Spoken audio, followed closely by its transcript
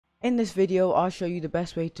In this video, I'll show you the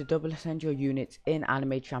best way to double ascend your units in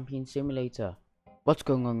Anime Champion Simulator. What's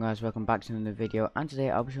going on, guys? Welcome back to another video, and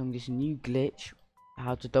today I'll be showing this new glitch,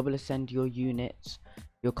 how to double ascend your units,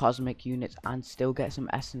 your cosmic units, and still get some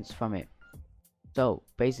essence from it. So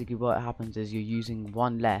basically what happens is you're using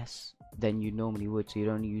one less than you normally would, so you'd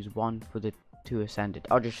only use one for the two ascended.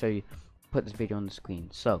 I'll just show you, put this video on the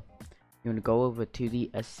screen. So you want to go over to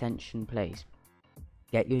the ascension place,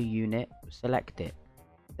 get your unit, select it.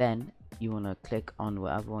 Then you want to click on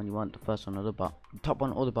whatever one you want, the first one or the top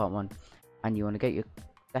one or the bottom one, and you want to get your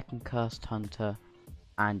second cursed hunter,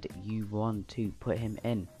 and you want to put him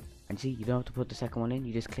in. And see, you don't have to put the second one in,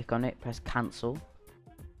 you just click on it, press cancel,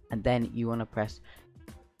 and then you want to press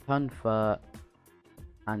convert,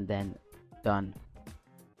 and then done.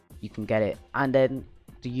 You can get it, and then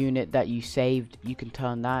the unit that you saved, you can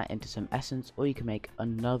turn that into some essence, or you can make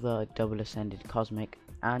another double ascended cosmic.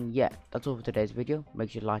 And yeah, that's all for today's video.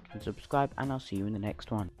 Make sure to like and subscribe, and I'll see you in the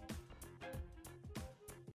next one.